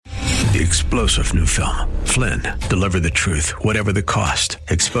The explosive new film, Flynn, deliver the truth, whatever the cost,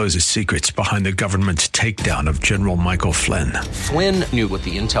 exposes secrets behind the government's takedown of General Michael Flynn. Flynn knew what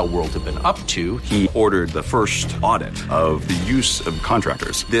the intel world had been up to. He ordered the first audit of the use of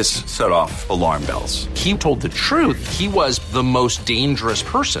contractors. This set off alarm bells. He told the truth. He was the most dangerous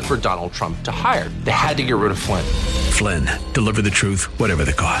person for Donald Trump to hire. They had to get rid of Flynn. Flynn, deliver the truth, whatever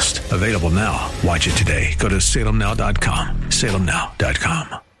the cost. Available now. Watch it today. Go to salemnow.com.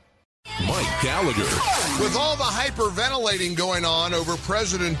 salemnow.com. Mike Gallagher. With all the hyperventilating going on over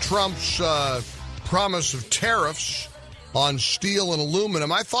President Trump's promise of tariffs on steel and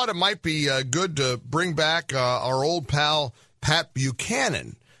aluminum, I thought it might be good to bring back our old pal Pat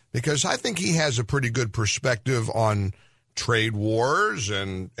Buchanan, because I think he has a pretty good perspective on trade wars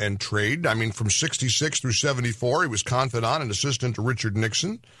and trade. I mean, from 66 through 74, he was confidant and assistant to Richard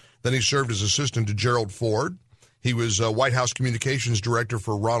Nixon. Then he served as assistant to Gerald Ford. He was White House communications director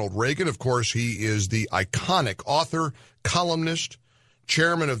for Ronald Reagan. Of course, he is the iconic author, columnist,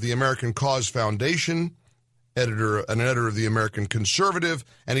 chairman of the American Cause Foundation, an editor of the American Conservative,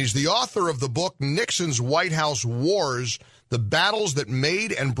 and he's the author of the book Nixon's White House Wars, The Battles That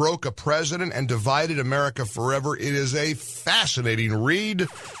Made and Broke a President and Divided America Forever. It is a fascinating read.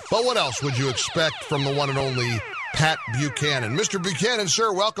 But what else would you expect from the one and only Pat Buchanan? Mr. Buchanan,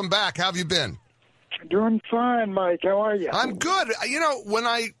 sir, welcome back. How have you been? Doing fine, Mike. How are you? I'm good. You know, when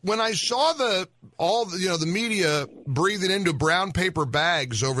I saw the media breathing into brown paper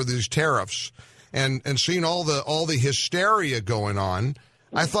bags over these tariffs and seeing all the hysteria going on,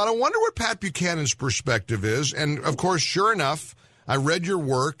 I thought, I wonder what Pat Buchanan's perspective is. And of course, sure enough, I read your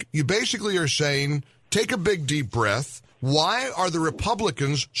work. You basically are saying, take a big deep breath. Why are the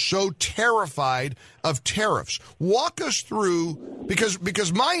Republicans so terrified of tariffs? Walk us through,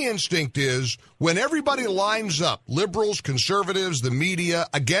 because my instinct is when everybody lines up, liberals, conservatives, the media,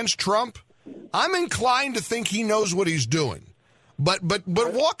 against Trump, I'm inclined to think he knows what he's doing. But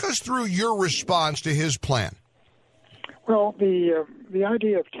walk us through your response to his plan. Well, the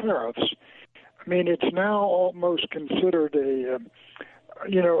idea of tariffs, I mean, it's now almost considered a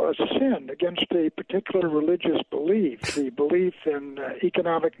sin against a particular religious belief, the belief in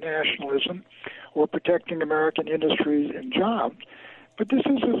economic nationalism or protecting American industries and jobs. But this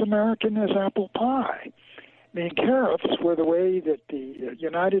is as American as apple pie. I mean, tariffs were the way that the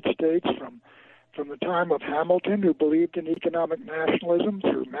United States, from the time of Hamilton, who believed in economic nationalism,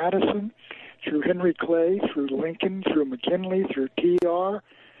 through Madison, through Henry Clay, through Lincoln, through McKinley, through TR,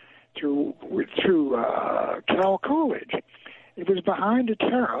 through Cal Coolidge. It was behind a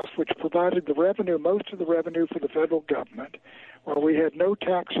tariff which provided the revenue, most of the revenue for the federal government, where we had no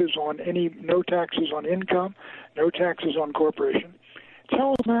taxes on income, no taxes on corporation. It's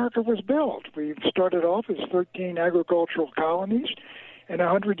how America was built. We started off as 13 agricultural colonies, and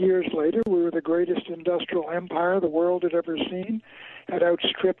 100 years later, we were the greatest industrial empire the world had ever seen, had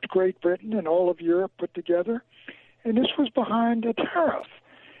outstripped Great Britain and all of Europe put together. And this was behind a tariff.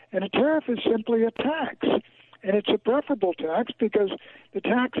 And a tariff is simply a tax. And it's a preferable tax because the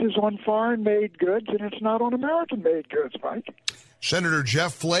tax is on foreign-made goods and it's not on American-made goods, Mike. Senator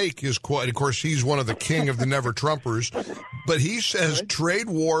Jeff Flake is quite, of course, he's one of the king of the never-Trumpers, but he says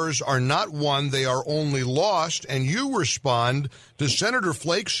trade wars are not won, they are only lost. And you respond, does Senator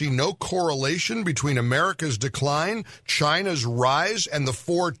Flake see no correlation between America's decline, China's rise, and the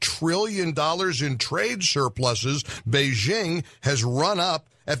 $4 trillion in trade surpluses Beijing has run up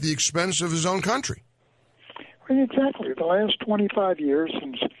at the expense of his own country? Exactly. The last 25 years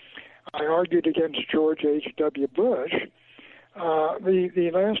since I argued against George H.W. Bush,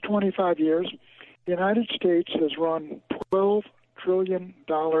 the last 25 years, the United States has run $12 trillion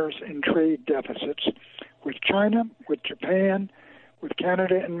in trade deficits with China, with Japan, with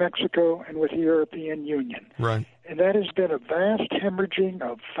Canada and Mexico, and with the European Union. Right. And that has been a vast hemorrhaging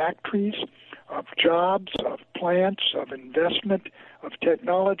of factories, of jobs, of plants, of investment, of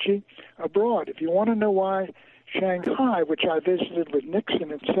technology abroad. If you want to know why Shanghai, which I visited with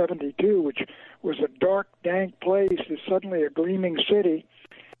Nixon in 72, which was a dark, dank place, is suddenly a gleaming city,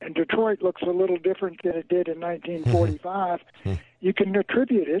 and Detroit looks a little different than it did in 1945, you can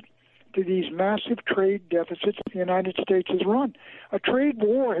attribute it to these massive trade deficits the United States has run. A trade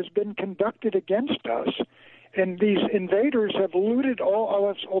war has been conducted against us, and these invaders have looted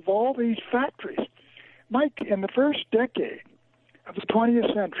all these factories. Mike, in the first decade of the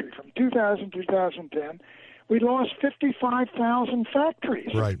 20th century, from 2000 to 2010, we lost 55,000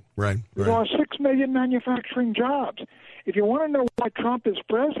 factories. Right. We lost 6 million manufacturing jobs. If you want to know why Trump is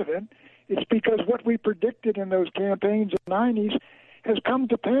president, it's because what we predicted in those campaigns in the 90s, has come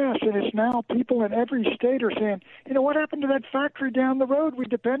to pass, and it's now people in every state are saying, what happened to that factory down the road we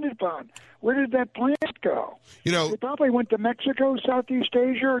depended upon? Where did that plant go? They probably went to Mexico, Southeast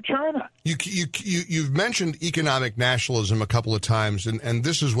Asia, or China. You've mentioned economic nationalism a couple of times, and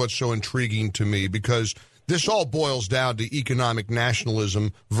this is what's so intriguing to me, because this all boils down to economic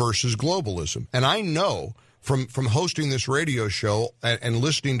nationalism versus globalism. And I know from hosting this radio show and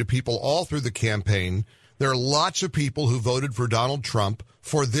listening to people all through the campaign, there are lots of people who voted for Donald Trump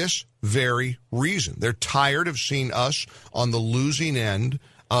for this very reason. They're tired of seeing us on the losing end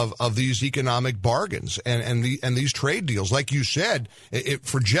of these economic bargains and these trade deals. Like you said,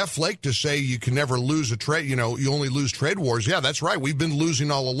 for Jeff Flake to say you can never lose a trade, you only lose trade wars. Yeah, that's right. We've been losing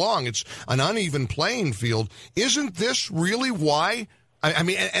all along. It's an uneven playing field. Isn't this really why? I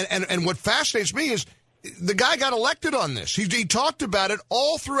mean, and what fascinates me is the guy got elected on this. He talked about it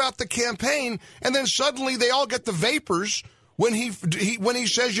all throughout the campaign, and then suddenly they all get the vapors when he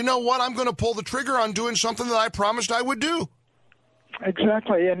says, you know what, I'm going to pull the trigger on doing something that I promised I would do.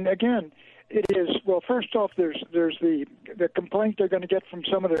 Exactly, and again, it is, well, first off, there's the complaint they're going to get from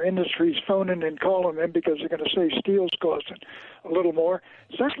some of their industries phoning and calling them because they're going to say steel's costing a little more.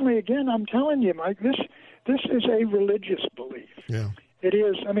 Secondly, again, I'm telling you, Mike, this is a religious belief. Yeah. It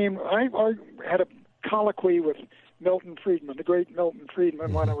is. I mean, I had a colloquy with Milton Friedman, the great Milton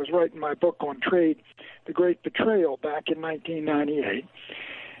Friedman, when I was writing my book on trade, The Great Betrayal, back in 1998.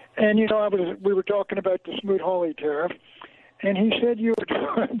 And, we were talking about the Smoot-Hawley tariff, and he said, you were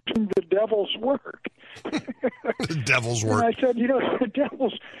doing the devil's work. The devil's work. And I said, the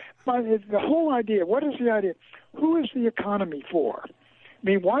devil's, the whole idea, what is the idea? Who is the economy for? I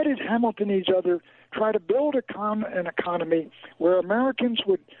mean, why did Hamilton and each other try to build an economy where Americans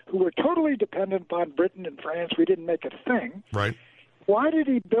who were totally dependent upon Britain and France, we didn't make a thing. Right. Why did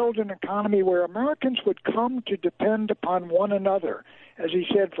he build an economy where Americans would come to depend upon one another, as he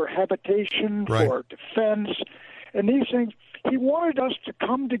said, for habitation, right, for defense, and these things? He wanted us to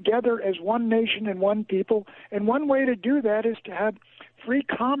come together as one nation and one people, and one way to do that is to have free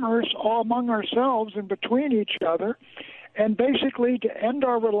commerce all among ourselves and between each other, and basically to end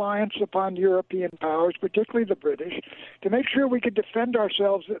our reliance upon European powers, particularly the British, to make sure we could defend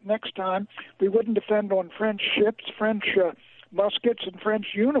ourselves that next time we wouldn't depend on French ships, French muskets, and French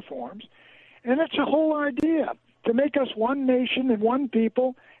uniforms. And it's a whole idea to make us one nation and one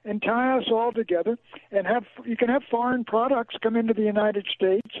people and tie us all together, and you can have foreign products come into the United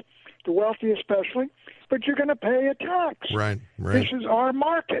States, the wealthy especially, but you're going to pay a tax. Right. This is our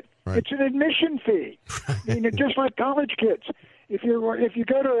market. Right. It's an admission fee. I mean, it's just like college kids. If you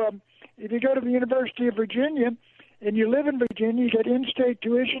go to the University of Virginia and you live in Virginia, you get in-state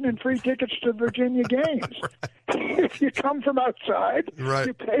tuition and free tickets to Virginia games. Right. If you come from outside, right,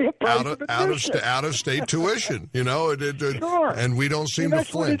 you pay a price of admission. Out of state tuition. Sure. And we don't seem to flinch.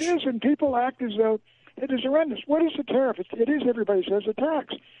 That's what it is, and people act as though it is horrendous. What is the tariff? It is, everybody says, a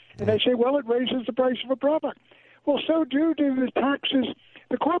tax. And they say, well, it raises the price of a product. Well, so do the taxes,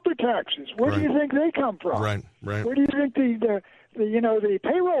 the corporate taxes. Where do you think they come from? Right. Where do you think the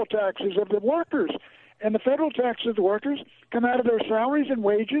payroll taxes of the workers and the federal taxes of the workers come out of their salaries and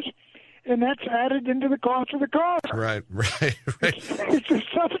wages, and that's added into the cost of the car. Right. It's a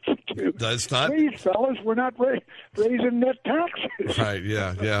substitute. That's not. Please, fellas, we're not raising net taxes. Right,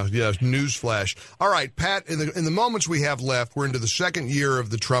 yeah. Newsflash. All right, Pat, in the moments we have left, we're into the second year of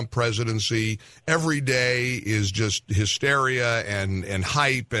the Trump presidency. Every day is just hysteria and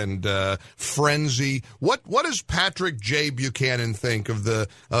hype and frenzy. What does Patrick J. Buchanan think of the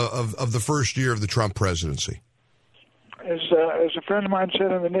first year of the Trump presidency? As a friend of mine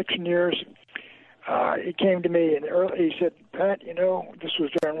said in the Nixon years, he came to me and he said, Pat, this was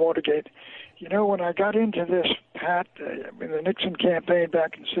during Watergate, when I got into this, Pat, in the Nixon campaign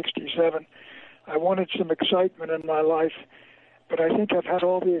back in '67, I wanted some excitement in my life, but I think I've had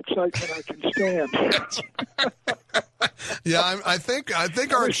all the excitement I can stand. Yeah, I think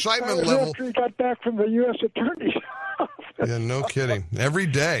our excitement level. After he got back from the U.S. Attorney's office. Yeah, no kidding. Every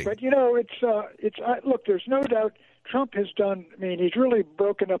day. But look, there's no doubt. Trump has done, he's really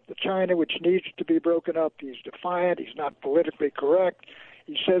broken up the China, which needs to be broken up. He's defiant. He's not politically correct.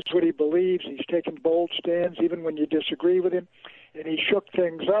 He says what he believes. He's taken bold stands, even when you disagree with him. And he shook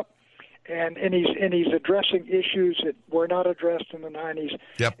things up. And he's addressing issues that were not addressed in the 90s.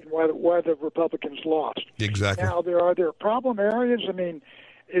 Yep. And why the Republicans lost. Exactly. Now, are there problem areas?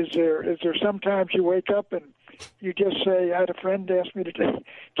 Is there sometimes you wake up and you just say, I had a friend ask me today,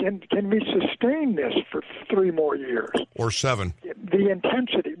 can we sustain this for 3 more years? Or 7. The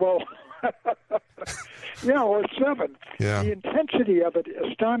intensity, well, or 7. Yeah. The intensity of it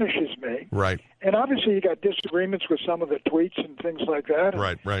astonishes me. Right. And obviously you got disagreements with some of the tweets and things like that.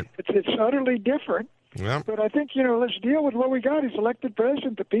 Right. It's utterly different. Yeah. But I think, let's deal with what we got. He's elected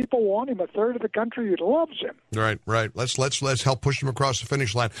president. The people want him. A third of the country loves him. Right. Let's help push him across the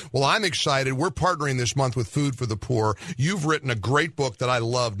finish line. Well, I'm excited. We're partnering this month with Food for the Poor. You've written a great book that I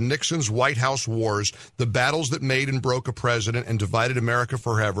loved, Nixon's White House Wars, the battles that made and broke a president and divided America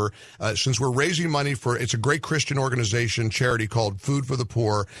forever. Since we're raising money it's a great Christian organization, charity called Food for the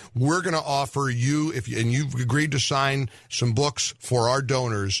Poor, we're going to offer you, and you've agreed to sign some books for our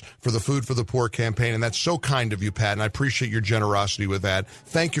donors for the Food for the Poor campaign. And that's so kind of you, Pat, and I appreciate your generosity with that.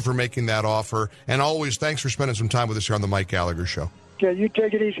 Thank you for making that offer. And always, thanks for spending some time with us here on the Mike Gallagher Show. Okay, you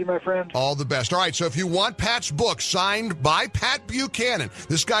take it easy, my friend. All the best. All right, so if you want Pat's book signed by Pat Buchanan,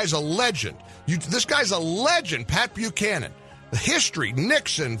 this guy's a legend. Pat Buchanan. The history,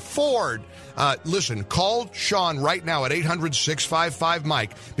 Nixon, Ford. Listen, call Sean right now at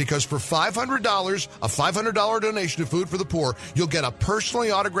 800-655-MIKE because for $500, a $500 donation to Food for the Poor, you'll get a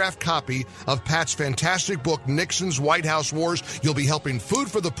personally autographed copy of Pat's fantastic book, Nixon's White House Wars. You'll be helping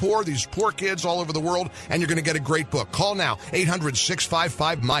Food for the Poor, these poor kids all over the world, and you're going to get a great book. Call now,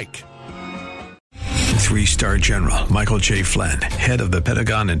 800-655-MIKE. 3-star General Michael J. Flynn, head of the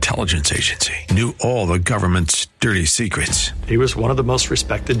Pentagon Intelligence Agency, knew all the government's dirty secrets. He was one of the most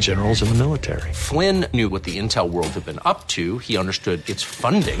respected generals in the military. Flynn knew what the intel world had been up to. He understood its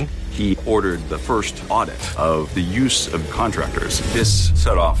funding. He ordered the first audit of the use of contractors. This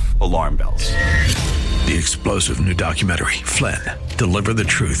set off alarm bells. The explosive new documentary, Flynn, Deliver the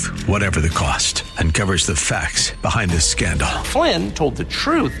Truth, Whatever the Cost, uncovers the facts behind this scandal. Flynn told the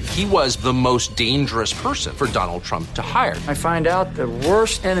truth. He was the most dangerous person for Donald Trump to hire. I find out the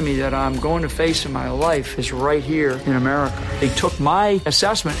worst enemy that I'm going to face in my life is right here in America. They took my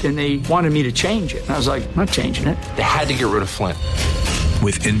assessment and they wanted me to change it. And I was like, I'm not changing it. They had to get rid of Flynn.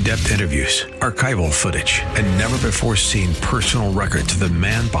 With in-depth interviews, archival footage, and never-before-seen personal records of the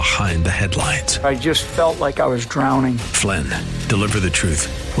man behind the headlines. I just felt like I was drowning. Flynn, Deliver the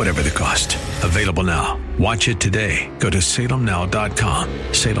Truth, Whatever the Cost. Available now. Watch it today. Go to salemnow.com.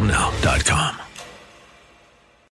 salemnow.com.